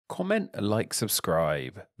Comment, like,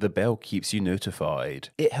 subscribe. The bell keeps you notified.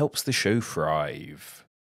 It helps the show thrive.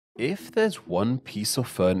 If there's one piece of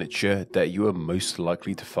furniture that you are most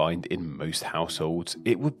likely to find in most households,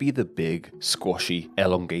 it would be the big, squashy,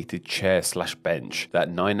 elongated chair/bench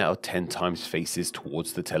that 9 out of 10 times faces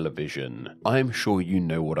towards the television. I'm sure you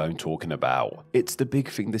know what I'm talking about. It's the big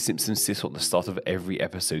thing the Simpsons sit on the start of every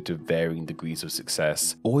episode to varying degrees of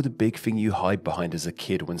success, or the big thing you hide behind as a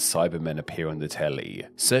kid when Cybermen appear on the telly.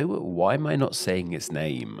 So why am I not saying its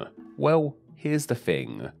name? Well, here's the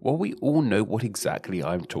thing, while we all know what exactly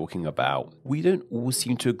I'm talking about, we don't all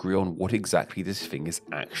seem to agree on what exactly this thing is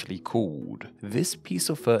actually called. This piece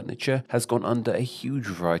of furniture has gone under a huge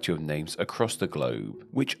variety of names across the globe,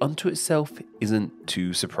 which unto itself isn't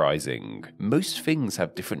too surprising. Most things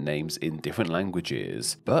have different names in different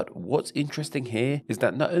languages, but what's interesting here is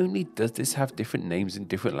that not only does this have different names in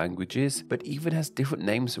different languages, but even has different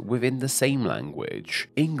names within the same language,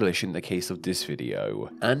 English in the case of this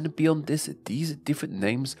video, and beyond this, these different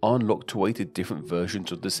names are locked away to different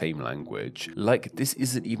versions of the same language. Like, this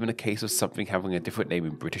isn't even a case of something having a different name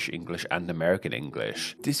in British English and American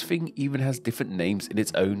English. This thing even has different names in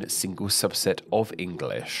its own single subset of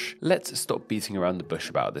English. Let's stop beating around the bush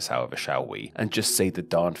about this, however, shall we, and just say the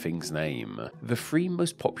darn thing's name. The three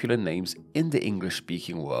most popular names in the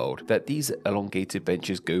English-speaking world that these elongated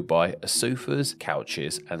benches go by are sofas,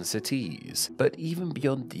 couches, and settees. But even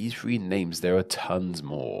beyond these three names, there are tons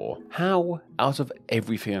more. How, out of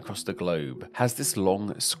everything across the globe, has this long,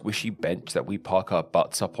 squishy bench that we park our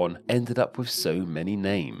butts up on ended up with so many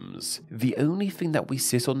names? The only thing that we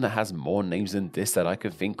sit on that has more names than this that I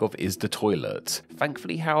can think of is the toilet.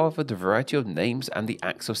 Thankfully, however, the variety of names and the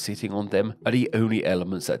acts of sitting on them are the only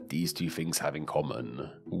elements that these two things have in common.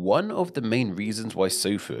 One of the main reasons why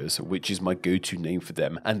sofas, which is my go-to name for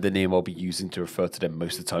them and the name I'll be using to refer to them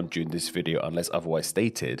most of the time during this video unless otherwise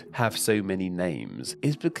stated, have so many names,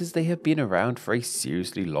 is because they have been around for a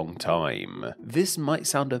seriously long time. This might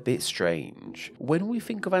sound a bit strange. When we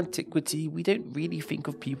think of antiquity, we don't really think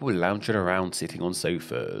of people lounging around sitting on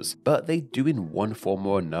sofas, but they do in one form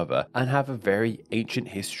or another and have a very ancient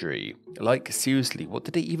history. Like, seriously, what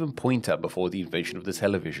did they even point at before the invention of the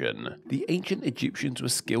television? The ancient Egyptians were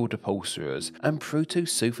skilled upholsterers, and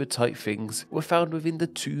proto-sofa type things were found within the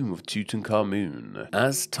tomb of Tutankhamun.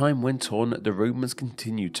 As time went on, the Romans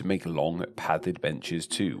continued to make long, padded benches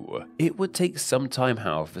too. It would take some time,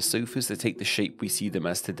 however, for sofas to take the shape we see them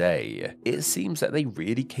as today. It seems that they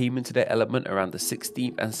really came into their element around the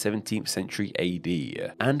 16th and 17th century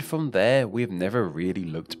AD, and from there we have never really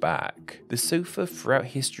looked back. The sofa throughout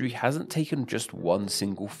history hasn't taken just one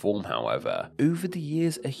single form, however. Over the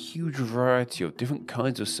years, a huge variety of different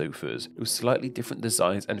kinds of sofas with slightly different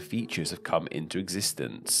designs and features have come into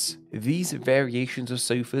existence. These variations of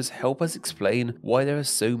sofas help us explain why there are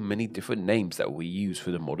so many different names that we use for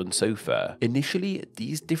the modern sofa. Initially,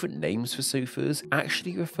 these different names for sofas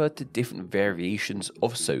actually referred to different variations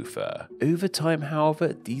of sofa. Over time,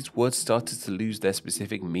 however, these words started to lose their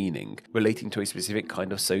specific meaning relating to a specific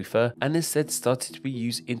kind of sofa and instead started to be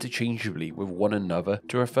used interchangeably with one another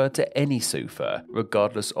to refer to any sofa,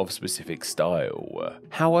 regardless of specific style.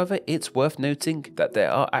 However, it's worth noting that there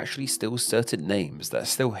are actually still certain names that are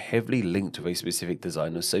still heavily linked to a specific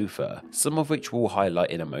design of sofa, some of which we'll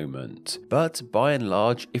highlight in a moment. But by and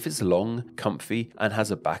large, if it's long, comfy, and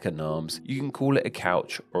has a back and arms, you can call it a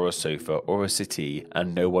couch or a sofa or a settee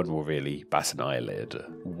and no one will really bat an eyelid.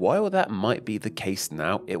 While that might be the case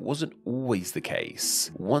now, it wasn't always the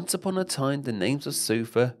case. Once upon a time, the names of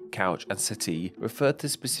sofa, couch, and settee referred to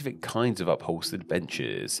specific kinds of upholstered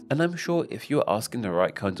benches, and I'm sure if you're asking the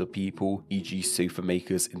right kinds of people, e.g. sofa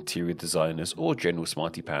makers, interior designers, or general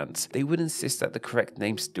smarty pants, they would insist that the correct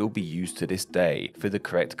name still be used to this day for the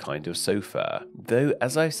correct kind of sofa. Though,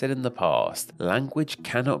 as I've said in the past, language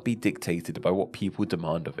cannot be dictated by what people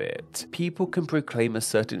demand of it. People can proclaim a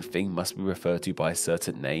certain thing must be referred to by a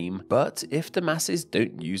certain name, but if the masses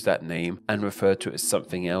don't use that name and refer to it as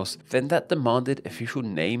something else, then that demanded official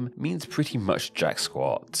name means pretty much jack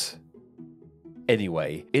squat.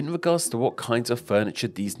 Anyway, in regards to what kinds of furniture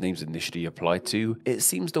these names initially apply to, it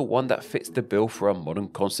seems the one that fits the bill for our modern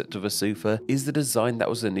concept of a sofa is the design that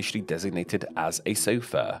was initially designated as a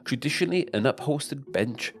sofa. Traditionally, an upholstered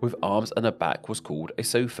bench with arms and a back was called a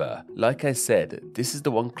sofa. Like I said, this is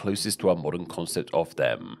the one closest to our modern concept of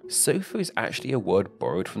them. Sofa is actually a word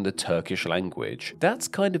borrowed from the Turkish language. That's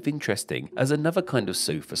kind of interesting, as another kind of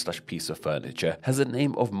sofa/piece of furniture has a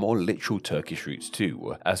name of more literal Turkish roots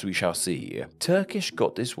too, as we shall see. Turkish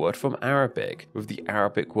got this word from Arabic, with the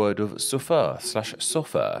Arabic word of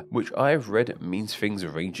sufar/sofa, which I have read means things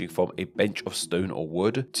ranging from a bench of stone or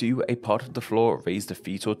wood, to a part of the floor raised a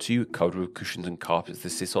feet or two covered with cushions and carpets to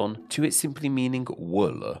sit on, to it simply meaning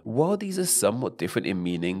wool. While these are somewhat different in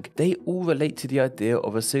meaning, they all relate to the idea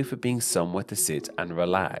of a sofa being somewhere to sit and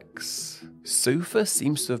relax. Sofa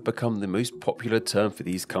seems to have become the most popular term for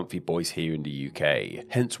these comfy boys here in the UK,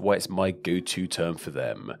 hence why it's my go-to term for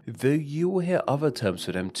them, though you will hear other terms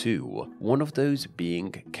for them too, one of those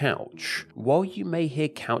being couch. While you may hear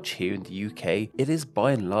couch here in the UK, it is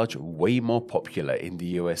by and large way more popular in the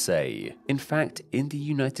USA. In fact, in the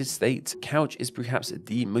United States, couch is perhaps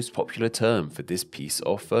the most popular term for this piece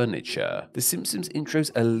of furniture. The Simpsons intros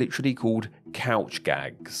are literally called couch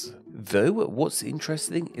gags. Though what's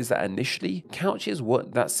interesting is that initially, couches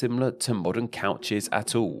weren't that similar to modern couches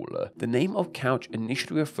at all. The name of couch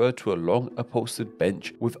initially referred to a long upholstered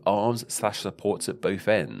bench with arms/supports at both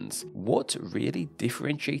ends. What really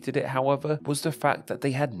differentiated it, however, was the fact that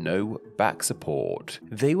they had no back support.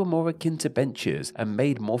 They were more akin to benches and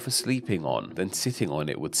made more for sleeping on than sitting on,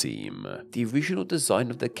 it would seem. The original design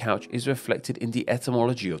of the couch is reflected in the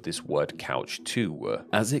etymology of this word couch too,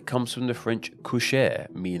 as it comes from the French coucher,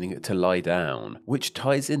 meaning to lie down, which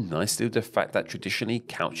ties in nicely with the fact that traditionally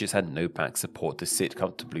couches had no back support to sit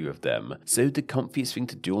comfortably with them, so the comfiest thing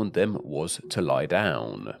to do on them was to lie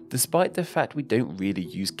down. Despite the fact we don't really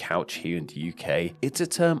use couch here in the UK, it's a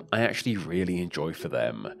term I actually really enjoy for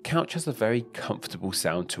them. Couch has a very comfortable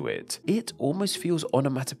sound to it. It almost feels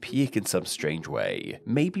onomatopoeic in some strange way,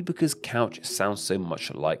 maybe because couch sounds so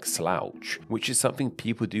much like slouch, which is something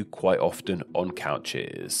people do quite often on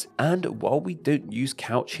couches. And while we don't use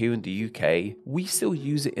couch here in the UK, we still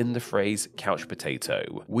use it in the phrase couch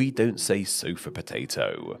potato. We don't say sofa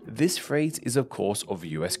potato. This phrase is of course of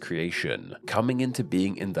US creation, coming into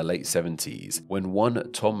being in the late 70s, when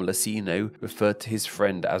one Tom Lacino referred to his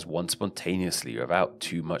friend as one spontaneously without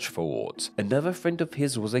too much thought. Another friend of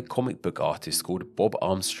his was a comic book artist called Bob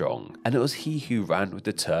Armstrong, and it was he who ran with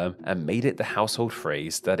the term and made it the household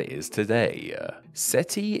phrase that it is today.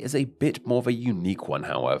 Settee is a bit more of a unique one,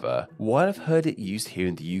 however. While I've heard it used here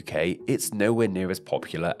in the UK, it's nowhere near as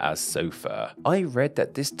popular as sofa. I read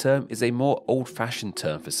that this term is a more old-fashioned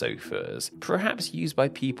term for sofas, perhaps used by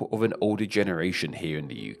people of an older generation here in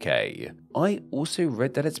the UK. I also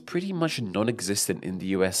read that it's pretty much non-existent in the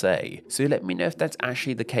USA, so let me know if that's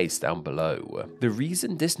actually the case down below. The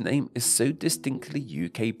reason this name is so distinctly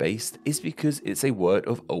UK based is because it's a word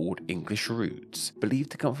of Old English roots,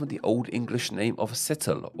 believed to come from the Old English name of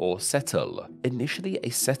settle or settle. Initially, a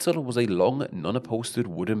settle was a long, non-upholstered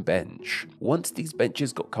wooden bench. Once these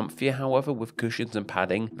benches got comfier, however, with cushions and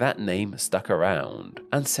padding, that name stuck around,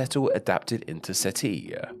 and settle adapted into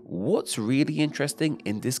settee. What's really interesting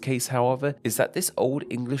in this case, however, is that this Old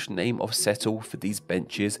English name of settle for these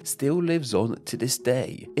benches still lives on to this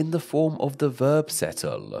day, in the form of the verb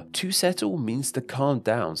settle. To settle means to calm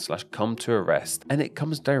down/come to a rest, and it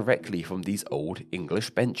comes directly from these Old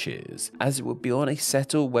English benches, as it would be on a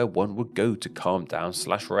settle where one would go to calm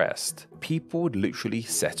down/rest. People would literally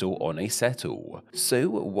settle on a settle. So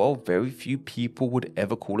while very few people would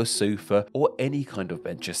ever call a sofa or any kind of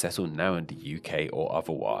bench a settle now in the UK or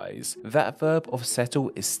otherwise, that verb of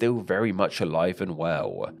settle is still very much alive and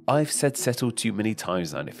well. I've said settle too many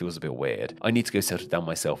times now and it feels a bit weird. I need to go settle down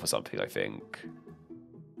myself or something, I think.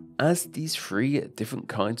 As these three different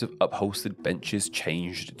kinds of upholstered benches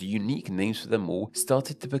changed, the unique names for them all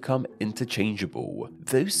started to become interchangeable,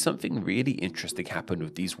 though something really interesting happened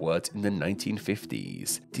with these words in the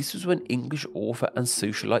 1950s. This was when English author and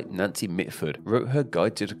socialite Nancy Mitford wrote her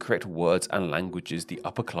guide to the correct words and languages the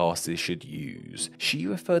upper classes should use. She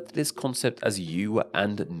referred to this concept as you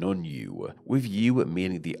and non-you, with you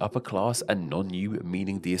meaning the upper class and non-you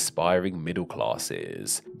meaning the aspiring middle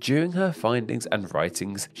classes. During her findings and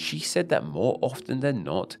writings, she said that more often than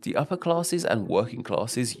not, the upper classes and working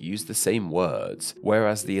classes use the same words,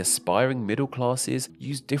 whereas the aspiring middle classes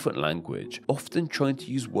use different language, often trying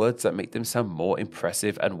to use words that make them sound more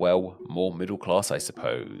impressive and, well, more middle class, I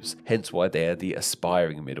suppose, hence why they are the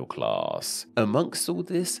aspiring middle class. Amongst all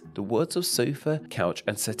this, the words of sofa, couch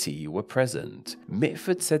and settee were present.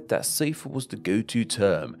 Mitford said that sofa was the go-to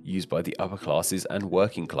term used by the upper classes and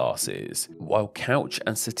working classes, while couch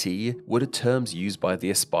and settee were the terms used by the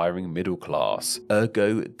aspiring middle class,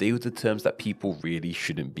 ergo they were the terms that people really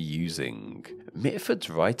shouldn't be using. Mitford's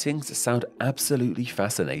writings sound absolutely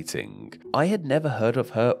fascinating. I had never heard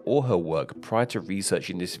of her or her work prior to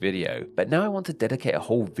researching this video, but now I want to dedicate a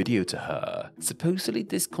whole video to her. Supposedly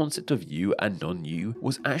this concept of you and non-you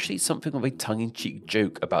was actually something of a tongue-in-cheek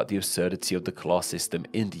joke about the absurdity of the class system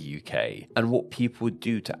in the UK, and what people would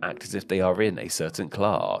do to act as if they are in a certain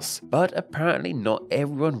class. But apparently not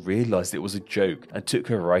everyone realised it was a joke and took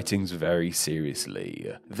her writings very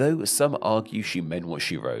seriously, though some argue she meant what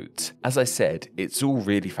she wrote. As I said, it's all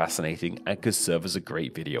really fascinating and could serve as a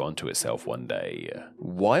great video unto itself one day.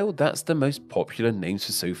 While that's the most popular names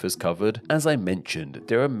for sofas covered, as I mentioned,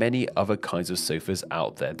 there are many other kinds of sofas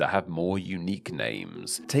out there that have more unique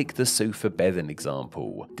names. Take the sofa bed an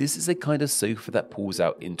example. This is a kind of sofa that pulls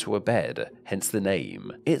out into a bed, hence the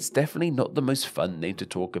name. It's definitely not the most fun name to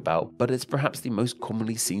talk about, but it's perhaps the most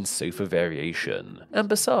commonly seen sofa variation. And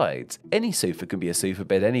besides, any sofa can be a sofa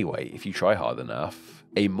bed anyway if you try hard enough.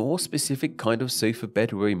 A more specific kind of sofa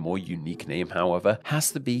bed with a more unique name, however,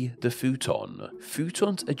 has to be the futon.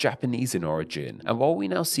 Futons are Japanese in origin, and while we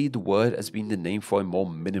now see the word as being the name for a more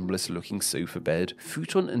minimalist looking sofa bed,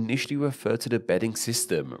 futon initially referred to the bedding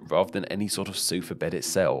system rather than any sort of sofa bed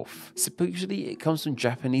itself. Supposedly it comes from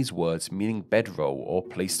Japanese words meaning bedroll or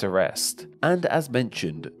place to rest. And as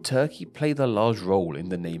mentioned, Turkey played a large role in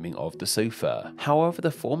the naming of the sofa. However,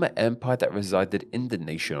 the former empire that resided in the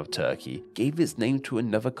nation of Turkey gave its name to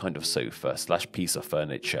another kind of sofa / piece of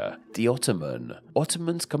furniture, the ottoman.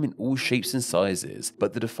 Ottomans come in all shapes and sizes,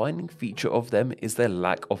 but the defining feature of them is their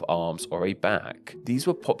lack of arms or a back. These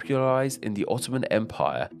were popularized in the Ottoman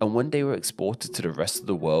Empire, and when they were exported to the rest of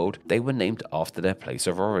the world, they were named after their place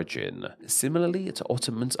of origin. Similarly to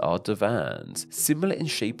Ottomans are divans, similar in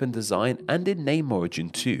shape and design and in name origin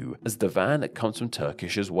too, as divan comes from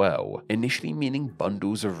Turkish as well, initially meaning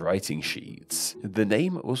bundles of writing sheets. The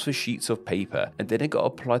name was for sheets of paper, and then it got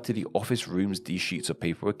applied to the office rooms these sheets of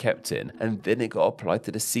paper were kept in, and then it got applied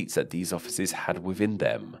to the seats that these offices had within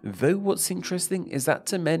them. Though what's interesting is that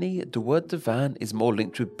to many, the word divan is more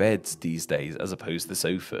linked with beds these days as opposed to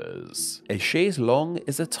sofas. A chaise longue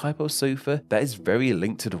is a type of sofa that is very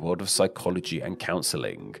linked to the world of psychology and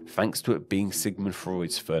counselling, thanks to it being Sigmund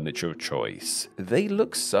Freud's furniture of choice. They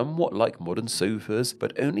look somewhat like modern sofas,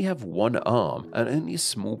 but only have one arm and only a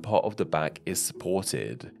small part of the back is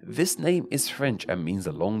supported. This name is French and means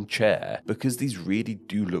a long chair, because these really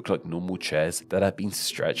do look like normal chairs that have been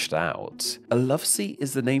stretched out. A love seat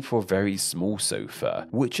is the name for a very small sofa,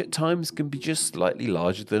 which at times can be just slightly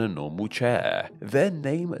larger than a normal chair. Their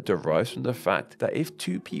name derives from the fact that if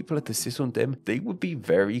two people are to sit on them, they would be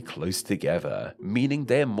very close together, meaning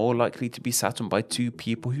they are more likely to be sat on by two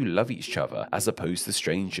people who love each other as opposed to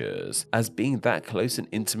strangers, as being that close and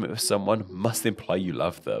intimate with someone must imply you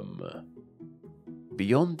love them.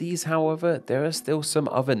 Beyond these, however, there are still some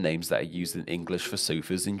other names that are used in English for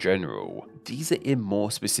sofas in general. These are in more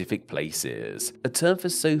specific places. A term for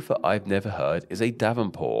sofa I've never heard is a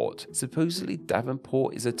davenport. Supposedly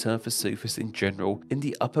davenport is a term for sofas in general in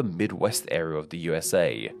the upper Midwest area of the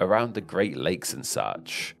USA, around the Great Lakes and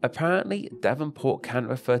such. Apparently, davenport can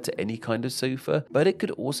refer to any kind of sofa, but it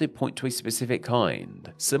could also point to a specific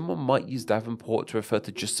kind. Someone might use davenport to refer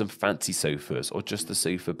to just some fancy sofas or just a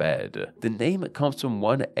sofa bed. The name comes from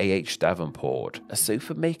one A.H. Davenport, a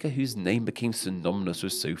sofa maker whose name became synonymous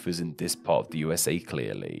with sofas in this part of the USA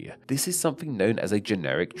clearly. This is something known as a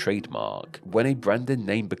generic trademark, when a branded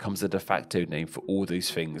name becomes a de facto name for all those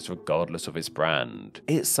things regardless of its brand.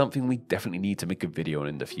 It's something we definitely need to make a video on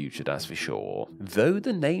in the future, that's for sure. Though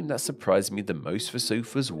the name that surprised me the most for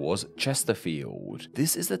sofas was Chesterfield.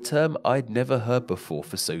 This is a term I'd never heard before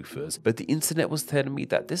for sofas, but the internet was telling me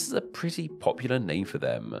that this is a pretty popular name for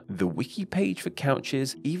them. The wiki page for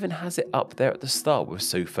couches even has it up there at the start with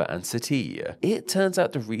sofa and settee. It turns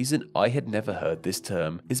out the reason I had never heard this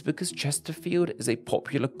term is because Chesterfield is a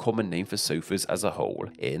popular common name for sofas as a whole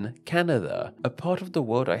in Canada, a part of the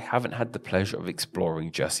world I haven't had the pleasure of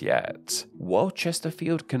exploring just yet. While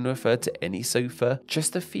Chesterfield can refer to any sofa,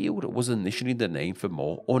 Chesterfield was initially the name for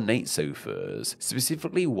more ornate sofas,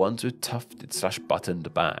 specifically ones with tufted /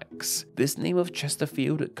 buttoned backs. This name of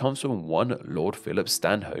Chesterfield comes from one Lord Philip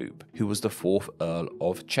Stanhope, who was the 4th Earl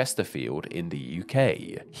of Chesterfield in the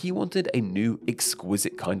UK. He wanted a new,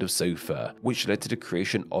 exquisite kind of sofa, which led to the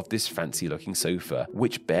creation of this fancy looking sofa,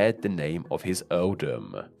 which bared the name of his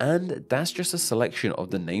earldom. And that's just a selection of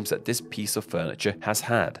the names that this piece of furniture has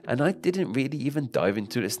had, and I didn't really even dive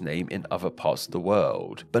into its name in other parts of the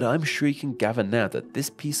world, but I'm sure you can gather now that this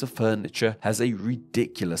piece of furniture has a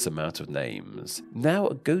ridiculous amount of names. Now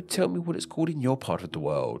go tell me what it's called in your part of the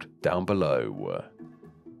world, down below.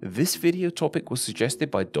 This video topic was suggested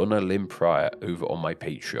by Donna Lynn Pryor over on my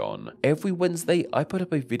Patreon. Every Wednesday, I put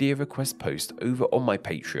up a video request post over on my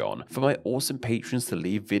Patreon for my awesome patrons to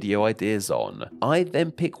leave video ideas on. I then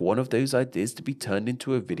pick one of those ideas to be turned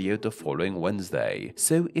into a video the following Wednesday.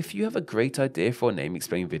 So if you have a great idea for a Name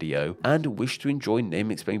Explain video and wish to enjoy Name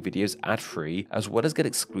Explain videos ad-free as well as get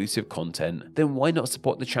exclusive content, then why not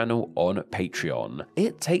support the channel on Patreon?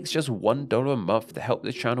 It takes just $1 a month to help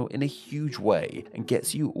the channel in a huge way and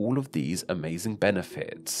gets you all of these amazing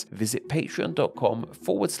benefits. Visit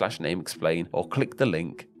patreon.com/nameexplain or click the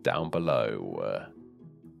link down below.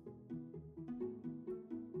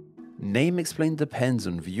 Name Explain depends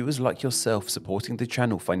on viewers like yourself supporting the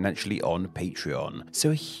channel financially on Patreon, so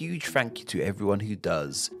a huge thank you to everyone who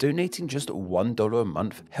does. Donating just $1 a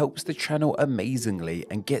month helps the channel amazingly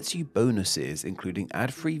and gets you bonuses including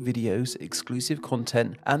ad-free videos, exclusive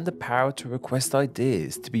content, and the power to request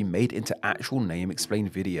ideas to be made into actual Name Explain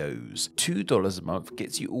videos. $2 a month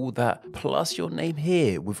gets you all that, plus your name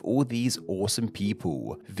here with all these awesome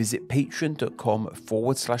people. Visit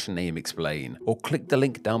patreon.com/nameexplain or click the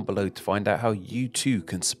link down below to find out how you too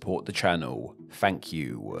can support the channel. Thank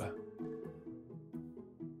you.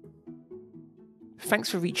 Thanks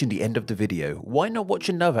for reaching the end of the video. Why not watch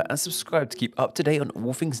another and subscribe to keep up to date on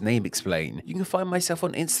all things Name Explain. You can find myself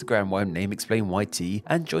on Instagram where I'm NameExplainYT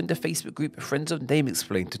and join the Facebook group Friends of Name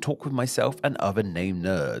Explain to talk with myself and other name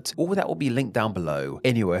nerds. All that will be linked down below.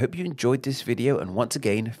 Anyway, I hope you enjoyed this video and once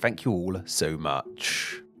again, thank you all so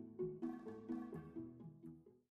much.